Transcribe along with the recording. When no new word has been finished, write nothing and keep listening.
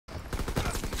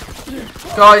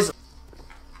Guys.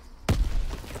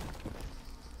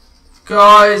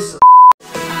 Guys.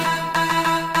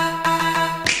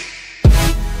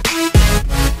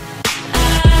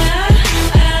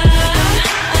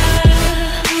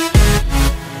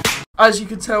 As you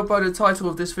can tell by the title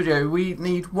of this video, we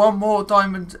need one more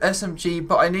diamond SMG,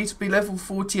 but I need to be level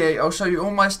 48. I'll show you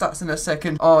all my stats in a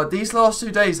second. These last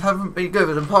 2 days haven't been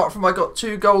good, apart from I got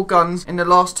 2 gold guns in the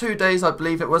last 2 days, I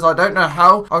believe it was. I don't know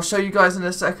how. I'll show you guys in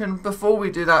a second. Before we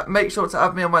do that, make sure to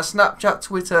add me on my Snapchat,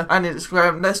 Twitter, and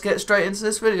Instagram. Let's get straight into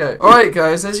this video. Alright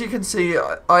guys, as you can see,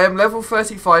 I am level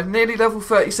 35, nearly level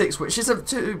 36, which isn't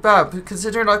too bad,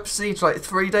 considering I besieged like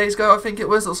 3 days ago, I think it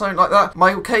was, or something like that.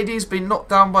 My KD's been knocked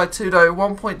down by 2 though,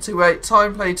 1.28,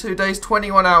 time play 2 days,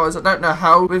 21 hours, I don't know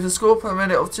how, with a score per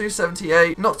minute of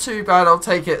 278, not too bad, I'll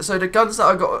take it. So the guns that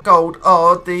I got gold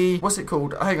are the, what's it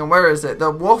called, hang on, where is it,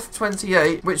 the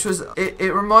Ww2, which was,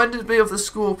 it reminded me of the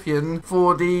Scorpion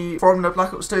from the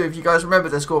Black Ops 2, if you guys remember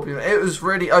the Scorpion. It was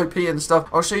really OP and stuff.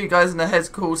 I'll show you guys in the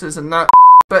headquarters and that.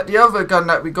 But the other gun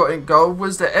that we got in gold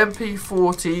was the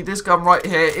MP40, this gun right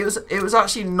here. It was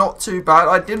actually not too bad.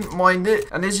 I didn't mind it.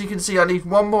 And as you can see, I need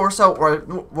one more assault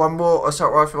rifle, one more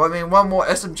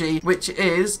SMG, which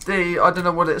is the, I don't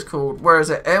know what it's called. Where is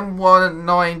it?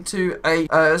 M1928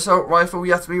 assault rifle.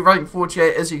 You have to be rank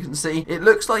 48, as you can see. It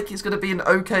looks like it's going to be an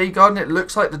okay gun. It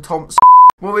looks like the Thompson.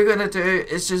 What we're going to do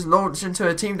is just launch into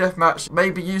a team deathmatch,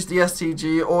 maybe use the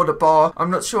STG or the bar, I'm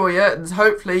not sure yet, and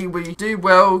hopefully we do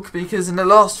well, because in the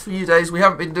last few days we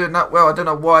haven't been doing that well. I don't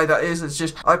know why that is. It's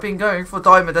just I've been going for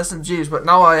diamond SMGs, but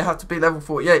now I have to be level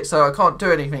 48, so I can't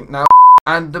do anything now.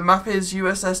 And the map is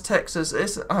USS Texas.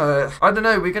 It's, I don't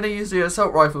know, we're going to use the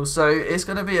assault rifle, so it's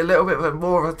going to be a little bit of a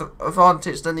more of an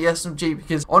advantage than the SMG,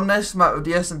 because on this map with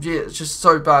the SMG, it's just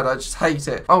so bad, I just hate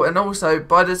it. Oh, and also,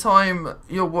 by the time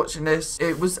you're watching this,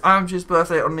 it was Andrew's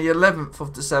birthday on the 11th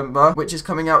of December, which is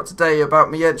coming out today, about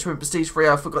me entering Prestige 3.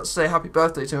 I forgot to say happy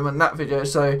birthday to him in that video,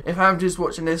 so if Andrew's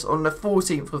watching this on the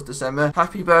 14th of December,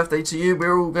 happy birthday to you.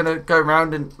 We're all going to go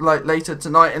around and, like, later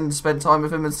tonight and spend time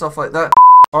with him and stuff like that.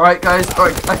 Alright guys,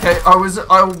 okay,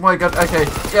 oh my god, okay,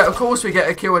 yeah, of course we get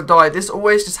a kill and die. This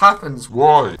always just happens.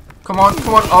 Why? Come on,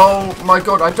 oh my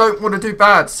god, I don't want to do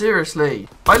bad, seriously.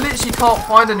 I literally can't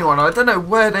find anyone. I don't know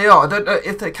where they are. I don't know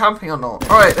if they're camping or not.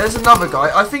 Alright, there's another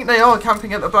guy. I think they are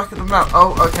camping at the back of the map.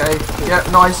 Oh, okay, yeah,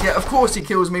 nice, yeah, of course he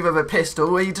kills me with a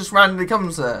pistol. He just randomly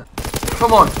comes there.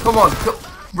 Come on,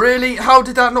 really? How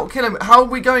did that not kill him? How are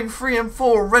we going 3 and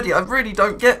 4 already? I really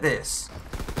don't get this.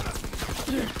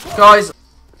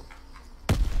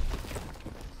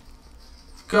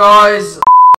 Guys,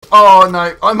 oh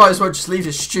no, I might as well just leave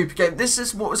this stupid game. This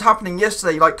is what was happening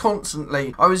yesterday, like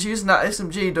constantly. I was using that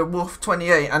SMG, the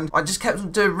Ww2, and I just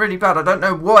kept doing really bad. I don't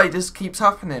know why this keeps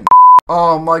happening.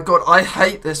 Oh my god, I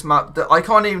hate this map. I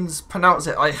can't even pronounce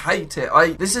it. I hate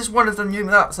it. This is one of the new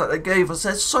maps that they gave us.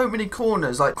 There's so many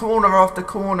corners, like corner after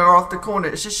corner after corner.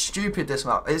 It's just stupid, this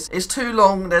map. It's too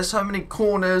long. There's so many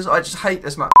corners. I just hate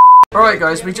this map. Alright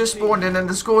guys, we just spawned in and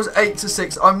the score's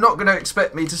 8-6. I'm not going to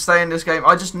expect me to stay in this game.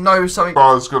 I just know something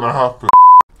bad's going to happen.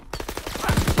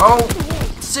 Oh,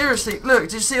 seriously, look,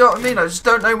 do you see what I mean? I just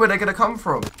don't know where they're going to come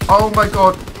from. Oh my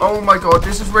god,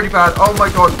 this is really bad. Oh my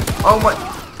god,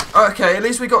 okay, at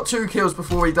least we got 2 kills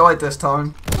before we died this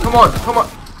time. Come on.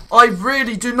 I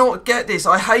really do not get this.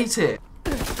 I hate it.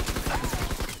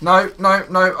 No,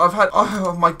 I've had,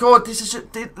 oh my god, this is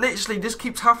just, literally, this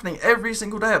keeps happening every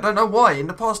single day. I don't know why. In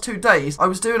the past 2 days, I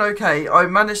was doing okay. I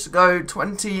managed to go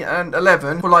 20 and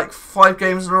 11 for like 5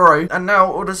 games in a row, and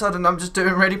now all of a sudden I'm just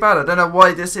doing really bad. I don't know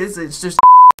why this is. It's just,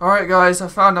 alright guys, I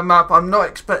found a map. I'm not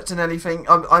expecting anything.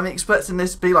 I'm expecting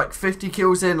this to be like 50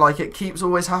 kills in, like it keeps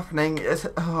always happening.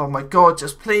 Oh my god,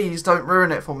 just please don't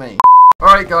ruin it for me.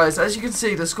 Alright guys, as you can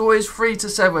see, the score is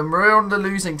 3-7. We're on the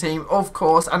losing team, of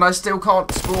course, and I still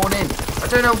can't spawn in. I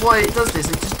don't know why it does this.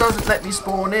 It just doesn't let me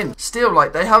spawn in. Still,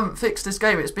 like, they haven't fixed this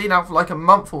game. It's been out for like a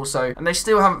month or so, and they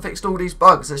still haven't fixed all these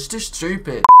bugs. It's just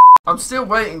stupid. I'm still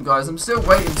waiting, guys. I'm still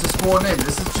waiting to spawn in.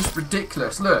 This is just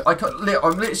ridiculous. Look,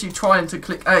 I'm literally trying to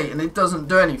click A, and it doesn't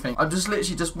do anything. I'm just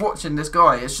literally just watching this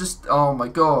guy. It's just, oh my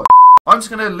god. I'm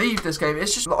just going to leave this game.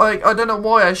 It's just, like, I don't know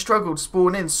why I struggle to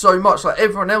spawn in so much. Like,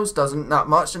 everyone else doesn't that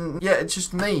much. And, yeah, it's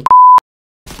just me.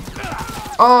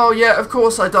 Oh, yeah, of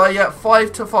course I die. Yeah,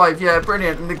 5-5. Yeah,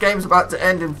 brilliant. And the game's about to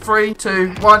end in 3,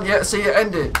 2, 1. Yeah, see, it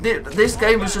ended. This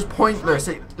game was just pointless.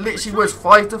 It literally was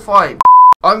 5-5.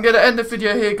 I'm going to end the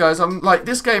video here, guys. I'm like,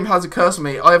 this game has a curse on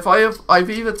me. I've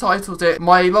either titled it,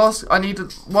 I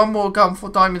needed one more gun for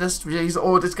diamond SMGs,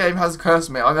 or this game has a curse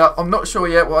on me. I'm not sure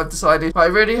yet what I've decided, but I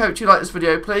really hope you like this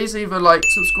video. Please either like,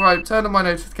 subscribe, turn on my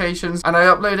notifications, and I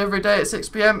upload every day at 6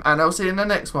 PM, and I'll see you in the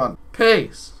next one.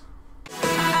 Peace.